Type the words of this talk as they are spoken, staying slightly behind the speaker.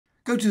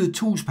Go to the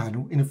Tools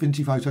panel in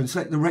Affinity Photo and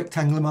select the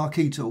rectangular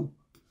marquee tool.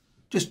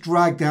 Just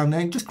drag down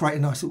there and just create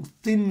a nice little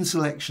thin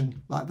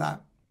selection like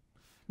that.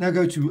 Now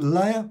go to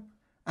Layer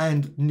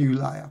and New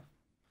Layer.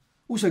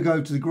 Also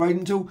go to the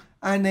Gradient tool,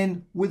 and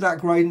then with that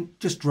gradient,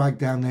 just drag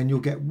down there and you'll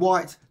get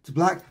white to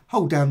black.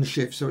 Hold down the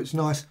shift so it's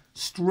nice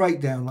straight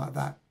down like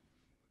that.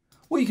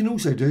 What you can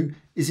also do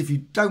is, if you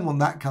don't want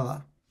that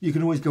colour, you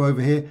can always go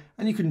over here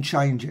and you can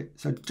change it.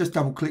 So just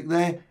double click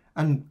there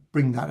and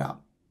bring that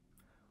up.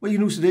 What you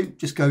can also do,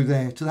 just go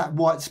there to that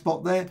white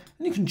spot there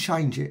and you can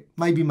change it.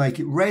 Maybe make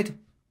it red,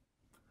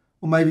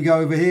 or maybe go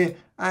over here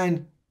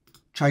and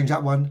change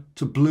that one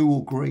to blue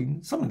or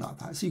green, something like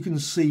that. So you can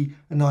see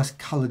a nice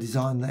colour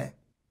design there.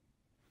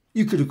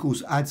 You could of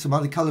course add some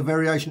other colour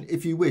variation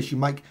if you wish. You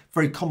make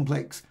very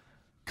complex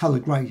colour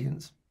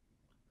gradients.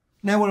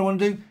 Now what I want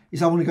to do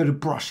is I want to go to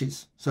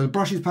brushes. So the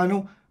brushes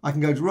panel, I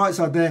can go to the right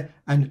side there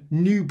and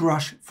new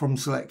brush from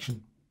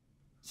selection.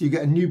 So you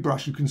get a new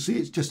brush. You can see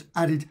it's just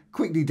added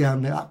quickly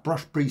down there, that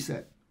brush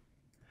preset.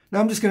 Now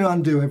I'm just going to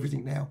undo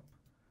everything now.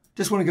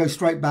 Just want to go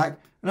straight back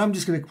and I'm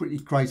just going to quickly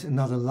create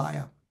another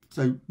layer.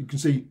 So you can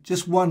see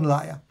just one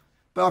layer,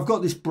 but I've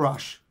got this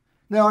brush.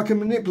 Now I can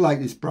manipulate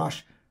this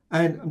brush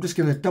and I'm just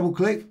going to double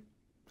click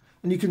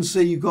and you can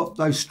see you've got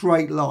those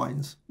straight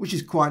lines, which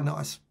is quite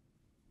nice.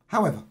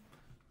 However,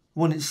 I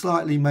want it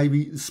slightly,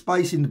 maybe the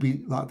spacing to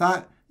be like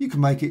that. You can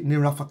make it near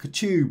enough like a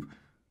tube.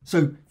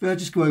 So if I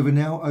just go over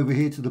now, over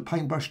here to the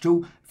paintbrush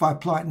tool, if I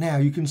apply it now,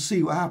 you can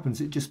see what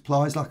happens. It just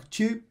applies like a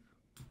tube,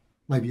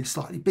 maybe a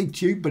slightly big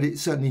tube, but it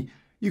certainly,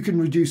 you can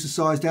reduce the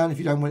size down if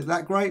you don't want it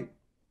that great.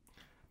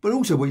 But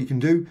also what you can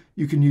do,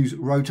 you can use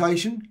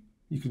rotation.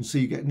 You can see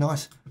you get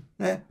nice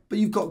there, but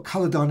you've got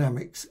color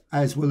dynamics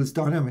as well as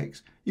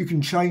dynamics. You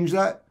can change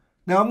that.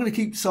 Now I'm going to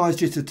keep size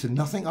jitter to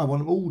nothing. I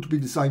want them all to be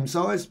the same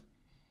size.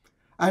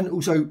 And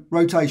also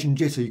rotation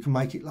jitter, you can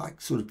make it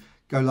like sort of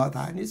go like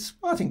that. And it's,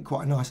 I think,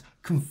 quite a nice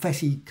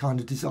confetti kind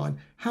of design.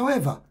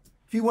 However,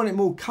 if you want it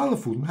more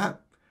colorful than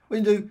that, what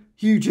you do,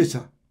 hue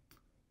jitter.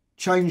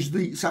 Change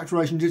the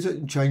saturation jitter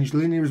and change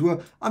linear as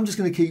well. I'm just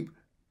going to keep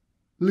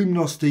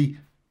luminosity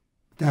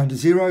down to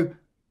 0,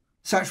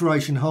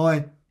 saturation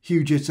high,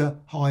 hue jitter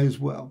high as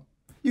well.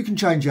 You can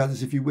change the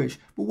others if you wish,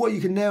 but what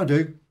you can now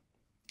do,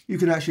 you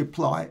can actually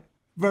apply it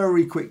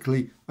very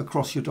quickly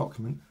across your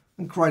document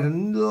and create a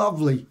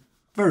lovely,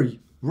 very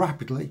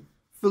rapidly,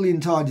 fill the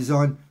entire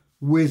design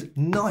with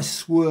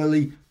nice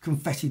swirly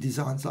confetti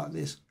designs like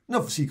this. And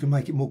obviously you can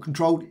make it more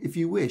controlled if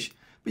you wish,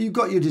 but you've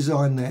got your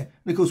design there.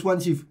 And of course,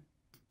 once you've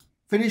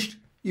finished,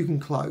 you can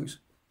close.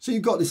 So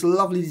you've got this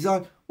lovely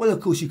design. Well, of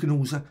course, you can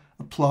also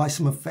apply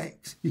some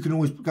effects. You can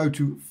always go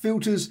to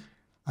filters,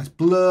 as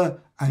blur,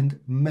 and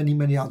many,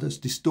 many others,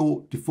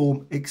 distort,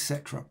 deform,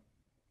 etc.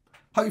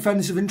 Hope you found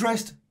this of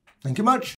interest. Thank you much.